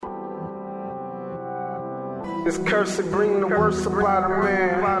This curse, it bring the worst about a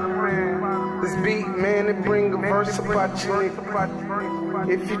man. This beat, man, it bring a verse about you, nigga.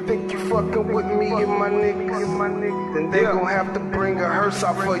 If you think you fucking with me and my niggas, then they gon' have to bring a hearse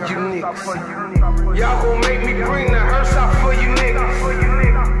out for you niggas. Y'all gon' make me bring the hearse out for you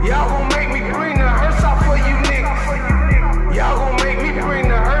niggas. Y'all gon' make me bring the hearse out for you niggas. Y'all gon' make me bring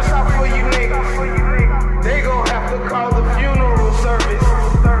the hearse out for you niggas. They gon' have to call the funeral service.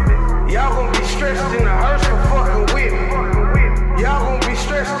 Y'all gon' be stretched in the hearse for fucking with me. Y'all gon' be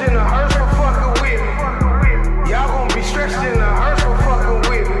stretched in the hearse for fucking with me. Y'all gon' be stretched in the hearse for fucking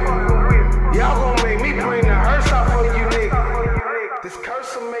with me. Y'all gon' make me bring the hearse out for you niggas. This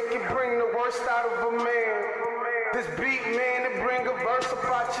curse will make you bring the worst out of a man. This beat, man, it bring a verse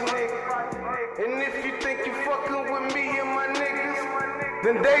about you niggas. And if you think you fucking with me and my niggas,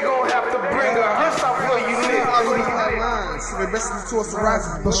 then they gon' have to bring a hearse out for you niggas. The best of the tours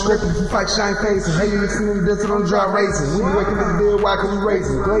horizon. No scraping, you fight shine faces. Hey, you see in the desert on dry racing. When you waking up the dead, why can you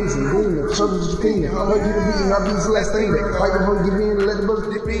racing? Glazing, gleaming, shoulders you keening. Hug you the beating, I'll be celestine. Like the hug give in and let the bullets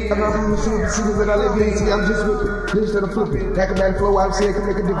dip in. I'm not from the cities that I live in. See, I'm just whipping. Lyrics that are flipping. Acrobatic flow, I say it can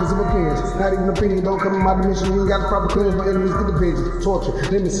make a difference of appearance. Not even opinion, don't come in my dimension. You ain't got the proper clearance, my enemies get the pigeons. Torture,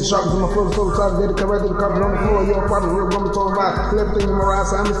 limits, and sharpness in my flow, so tired, they come right to the carpet on the floor. You're a problem, real woman, told vibe. Feel everything in my right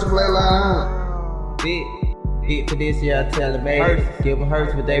side, Mr. Flatline. Bit for this, yeah, I tell them, hey, give them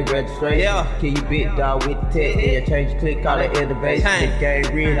Heaurse with their registration. Kill you bit dog with the text, yeah, change the click, call it innovation. The game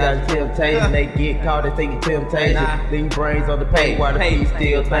real, out of temptation. They get caught, they think it's temptation. Leave brains on the page while the piece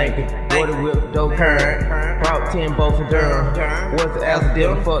still thinking. Water whip, dope current. Brought 10 both for Durham. What's the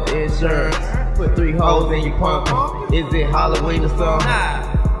accident, fuck the insurance. Put 3 holes in your pumpkin. Is it Halloween or something?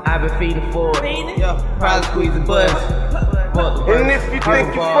 I've been feeding for it. Probably squeezing butts. And if you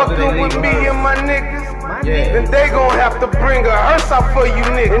think you fucking with me and my niggas, then they gon' have to bring a hearse out for you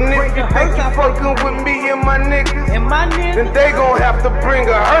niggas. And if you think you fucking with me and my niggas, then they gon' have to bring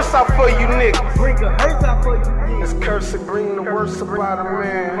a hearse out for you niggas. This curse, it bring the worst about a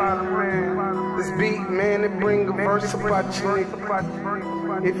man. This beat, man, it bring a verse about you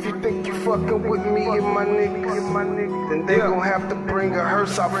niggas. If you think you fucking with me and my niggas, then they gon' have to bring a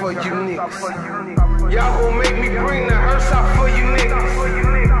hearse out for you niggas. Y'all gon' make me bring the hearse out for you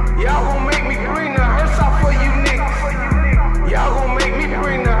niggas. Y'all gon' make me bring the hearse out for you niggas. Y'all gon' make me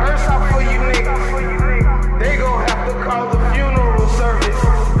bring the hearse out for you niggas. They gon' have to call the funeral service.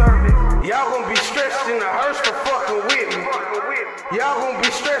 Y'all gon' be stretched in the hearse for fucking with me. Y'all gon' be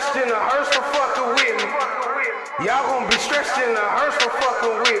stretched in the hearse for fucking with me. Y'all gon' be stretched in the hearse for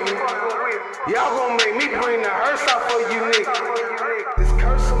fucking with me. Y'all gon' make me bring the hearse out for you niggas.